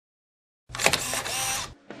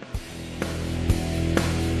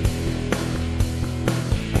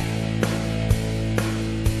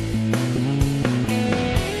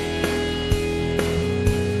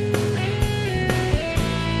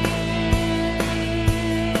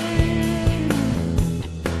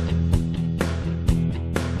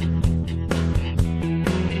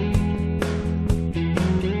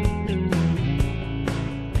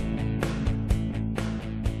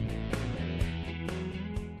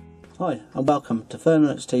Hi and welcome to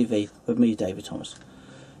Firmlinux TV with me, Davy Thomas.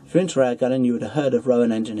 If you're into railgunning, you would have heard of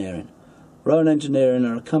Rowan Engineering. Rowan Engineering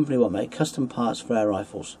are a company that make custom parts for air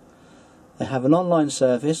rifles. They have an online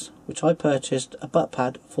service which I purchased a butt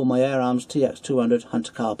pad for my Air Arms TX200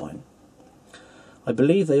 Hunter carbine. I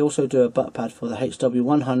believe they also do a butt pad for the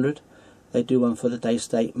HW100. They do one for the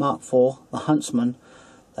Daystate MK4, the Huntsman,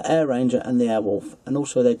 the Air Ranger and the Air Wolf, and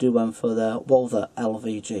also they do one for the Walther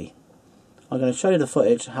LVG. I'm going to show you the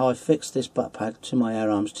footage how I fixed this butt pad to my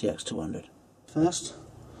Air Arms TX200. First,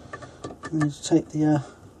 I'm going to take the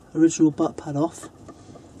original butt pad off.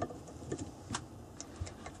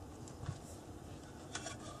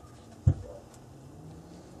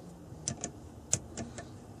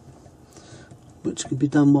 Which can be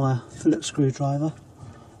done by a Phillips screwdriver.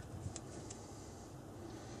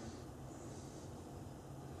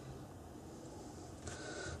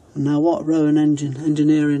 And now what Rowan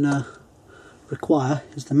Engineering require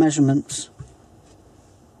is the measurements,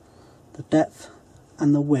 the depth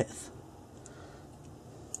and the width.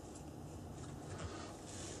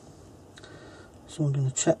 So I'm going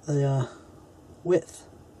to check the width,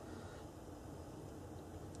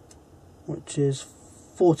 which is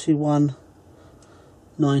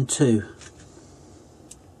 41.92,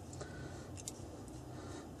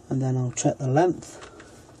 and then I'll check the length,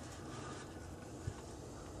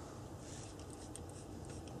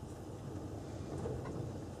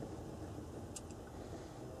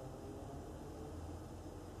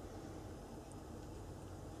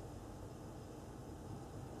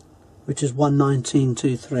 which is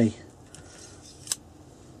 119.23.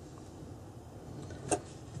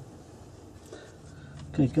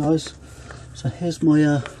 Okay guys, so here's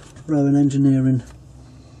my Rowan Engineering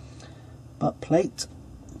butt plate,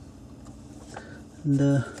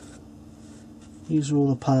 and these are all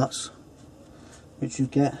the parts which you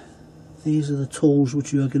get. These are the tools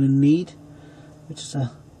which you are going to need, which is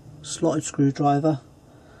a slotted screwdriver,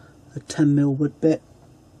 a 10mm wood bit,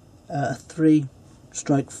 a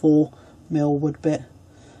 3/4mm wood bit,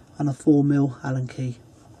 and a 4mm Allen key.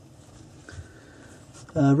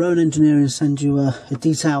 Rowan Engineering send you a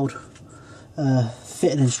detailed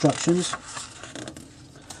fitting instructions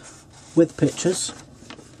with pictures,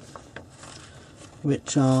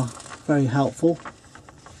 which are very helpful.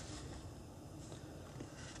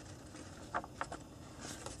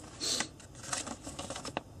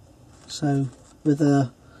 So with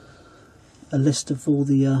a list of all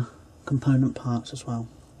the component parts as well.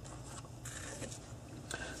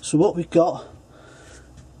 So what we've got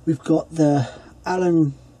the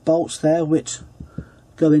Allen bolts there which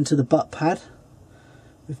go into the butt pad.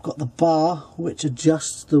 We've got the bar which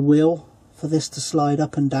adjusts the wheel for this to slide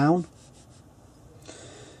up and down.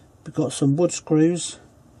 We've got some wood screws.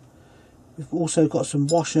 We've also got some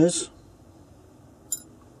washers,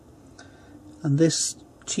 and this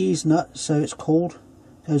cheese nut, so it's called,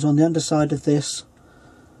 goes on the underside of this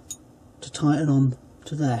to tighten on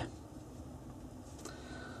to there.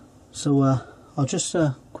 So I'll just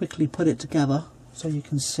quickly put it together so you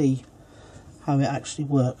can see how it actually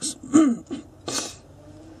works.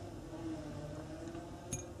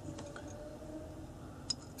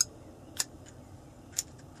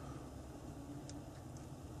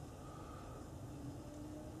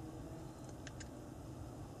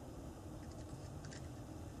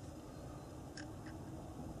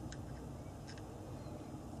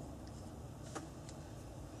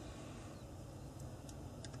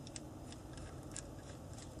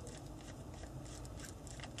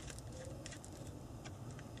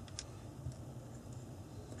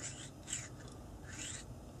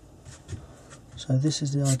 So this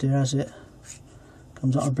is the idea as it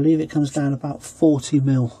comes up. I believe it comes down about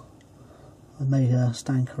 40mm. I may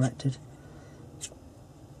stand corrected.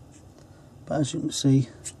 But as you can see,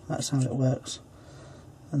 that's how it works.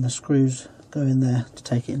 And the screws go in there to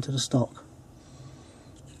take it into the stock.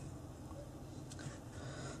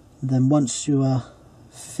 And then once you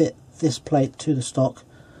fit this plate to the stock,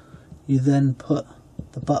 you then put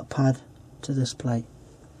the butt pad to this plate.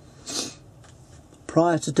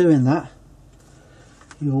 Prior to doing that,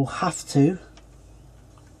 you will have to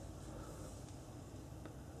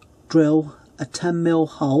drill a 10mm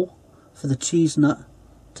hole for the cheese nut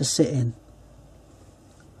to sit in,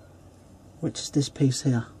 which is this piece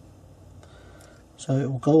here. So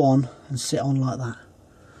it will go on and sit on like that,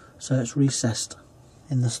 so it's recessed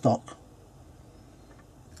in the stock.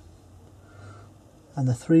 And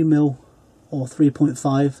the 3mm or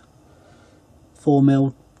 3.5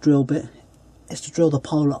 4mm drill bit is to drill the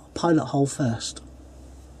pilot hole first.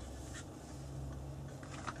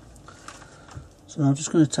 So I'm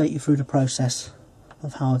just going to take you through the process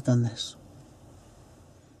of how I've done this.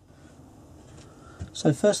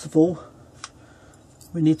 So first of all,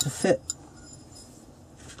 we need to fit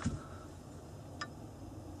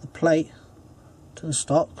the plate to the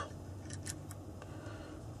stock.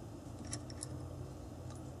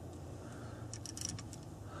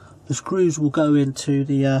 The screws will go into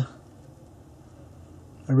the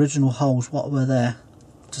original holes what were there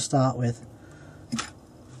to start with.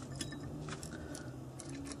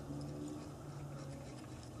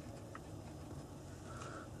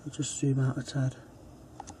 I'll just zoom out a tad.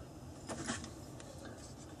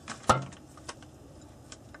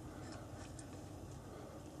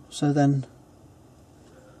 So then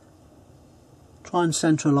try and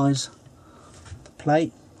centralise the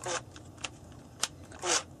plate.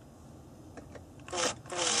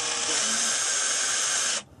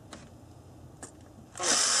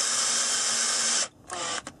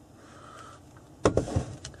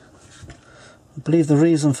 I believe the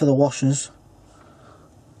reason for the washers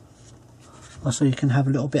are so you can have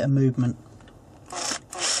a little bit of movement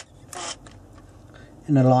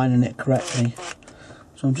in aligning it correctly.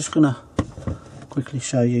 So I'm just going to quickly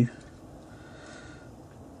show you.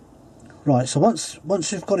 Right, so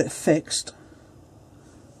once you've got it fixed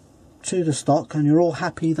to the stock and you're all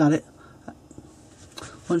happy that it,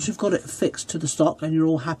 once you've got it fixed to the stock and you're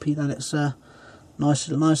all happy that it's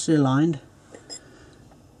nicely aligned,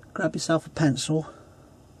 grab yourself a pencil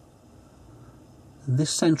and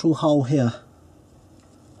this central hole here,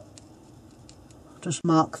 just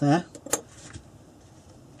mark there.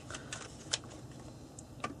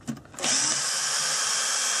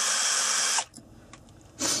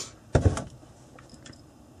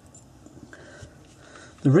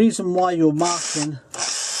 The reason why you're marking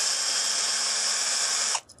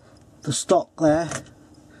the stock there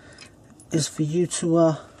is for you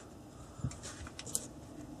to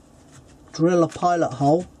drill a pilot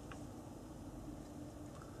hole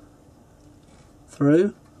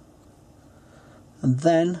through, and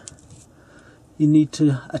then you need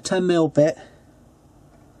to a 10mm bit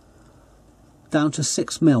down to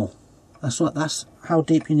 6mm. That's how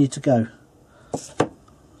deep you need to go.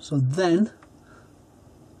 So then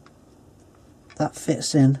that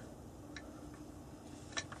fits in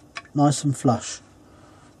nice and flush,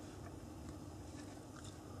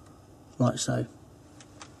 like so.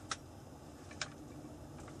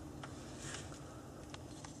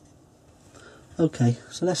 Okay,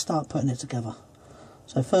 so let's start putting it together.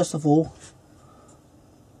 So first of all,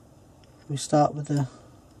 we start with the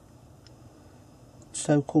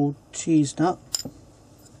so-called cheese nut.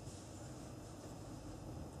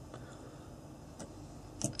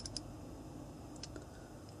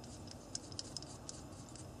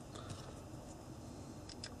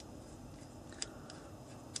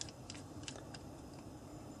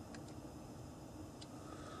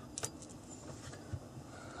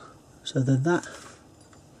 So then that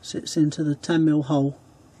sits into the 10mm hole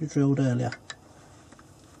you drilled earlier.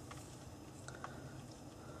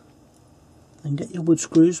 Then get your wood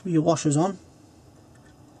screws with your washers on.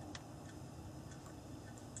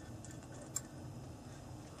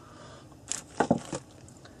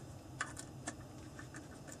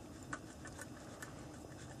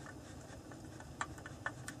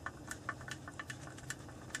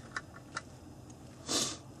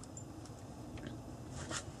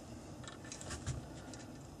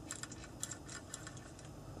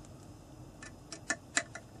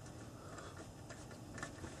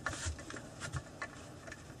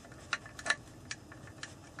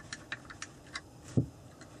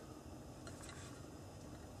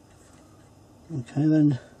 Okay,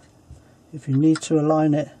 then if you need to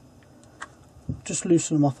align it, just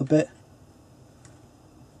loosen them off a bit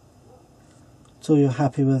until you're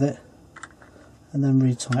happy with it, and then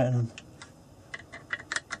retighten them.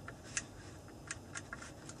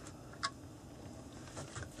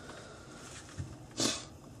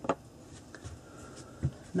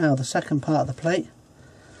 Now the second part of the plate,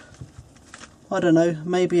 I don't know,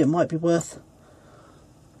 maybe it might be worth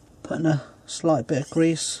putting a slight bit of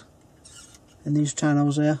grease in these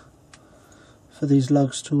channels here for these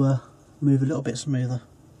lugs to move a little bit smoother.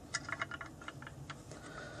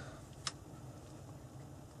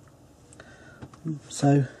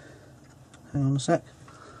 So hang on a sec,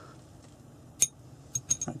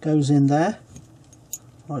 that goes in there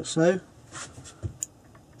like so.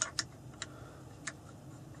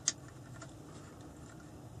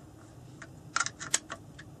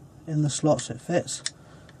 In the slots it fits,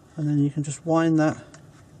 and then you can just wind that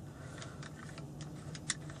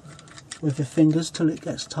with your fingers till it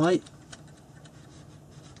gets tight.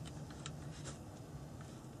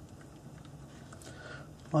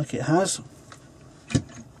 Like it has.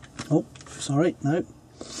 Oh, sorry, no.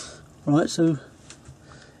 Right, so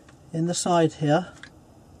in the side here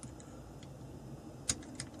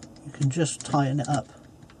you can just tighten it up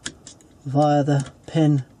via the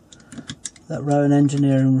pin that Rowan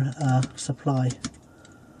Engineering supply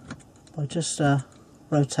by just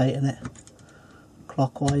rotating it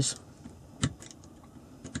clockwise.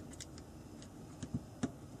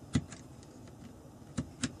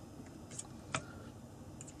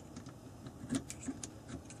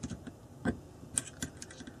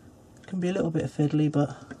 Can be a little bit fiddly,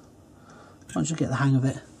 but once you get the hang of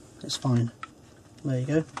it, it's fine. There you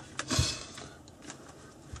go.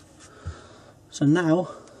 So now,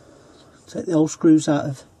 take the old screws out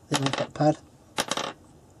of the old butt pad.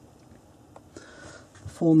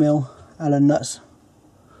 4mm Allen nuts.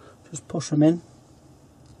 Just push them in,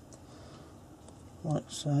 like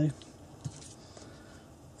so.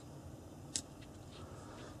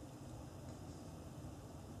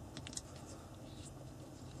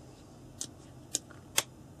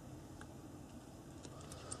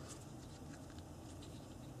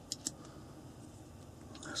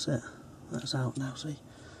 That's it. That's out now, see?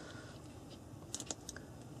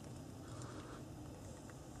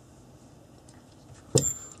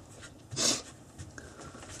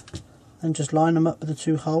 And just line them up with the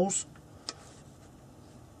two holes.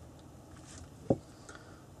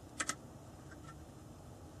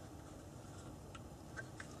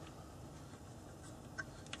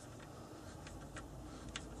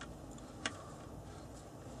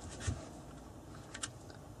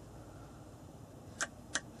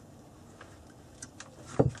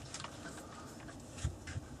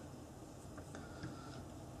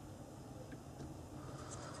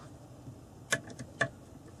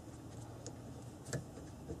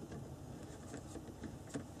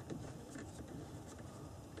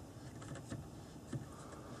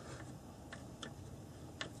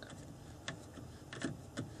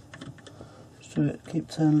 Do it, keep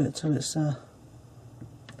turning it till it's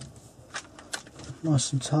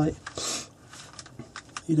nice and tight.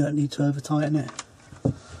 You don't need to over tighten it.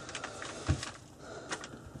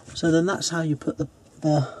 So then that's how you put the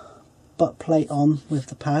butt plate on with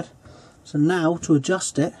the pad. So now to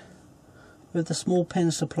adjust it with the small pin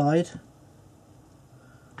supplied,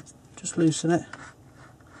 just loosen it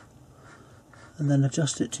and then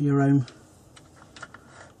adjust it to your own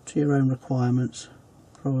requirements.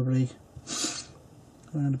 Probably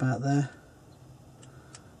around about there.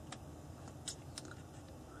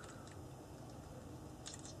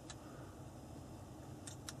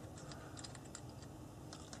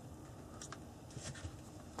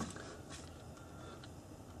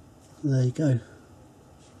 There you go.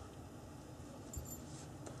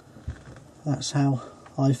 That's how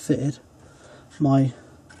I fitted my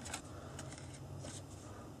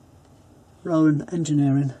Rowan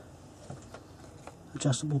Engineering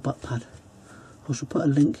adjustable butt pad. I shall put a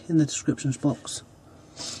link in the description box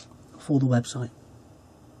for the website.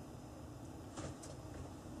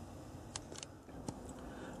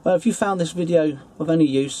 Well, if you found this video of any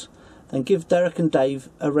use, then give Derek and Dave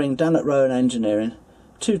a ring down at Rowan Engineering.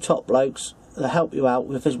 Two top blokes that help you out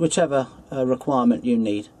with whichever requirement you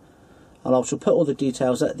need. And I shall put all the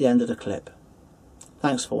details at the end of the clip.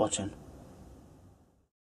 Thanks for watching.